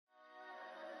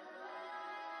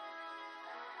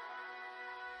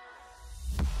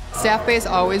Staffbase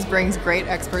always brings great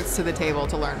experts to the table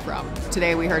to learn from.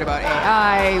 Today we heard about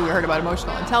AI, we heard about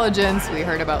emotional intelligence, we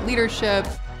heard about leadership.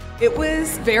 It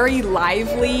was very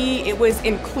lively, it was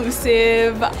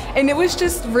inclusive, and it was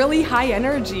just really high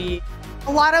energy.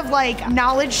 A lot of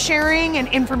knowledge sharing and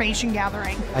information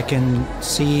gathering. I can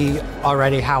see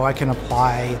already how I can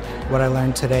apply what I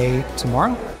learned today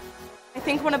tomorrow. I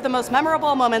think one of the most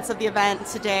memorable moments of the event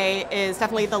today is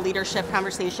definitely the leadership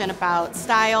conversation about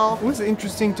style. It was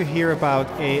interesting to hear about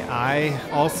AI.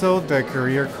 Also, the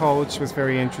career coach was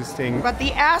very interesting. But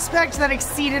the aspect that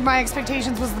exceeded my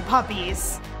expectations was the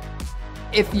puppies.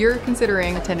 If you're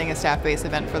considering attending a Staffbase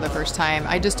event for the first time,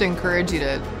 I just encourage you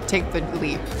to take the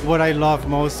leap. What I love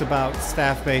most about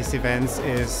Staffbase events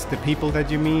is the people that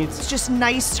you meet. It's just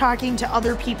nice talking to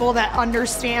other people that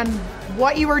understand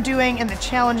what you are doing and the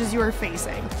challenges you are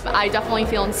facing. I definitely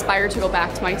feel inspired to go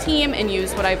back to my team and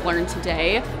use what I've learned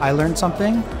today. I learned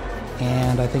something,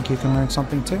 and I think you can learn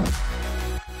something too.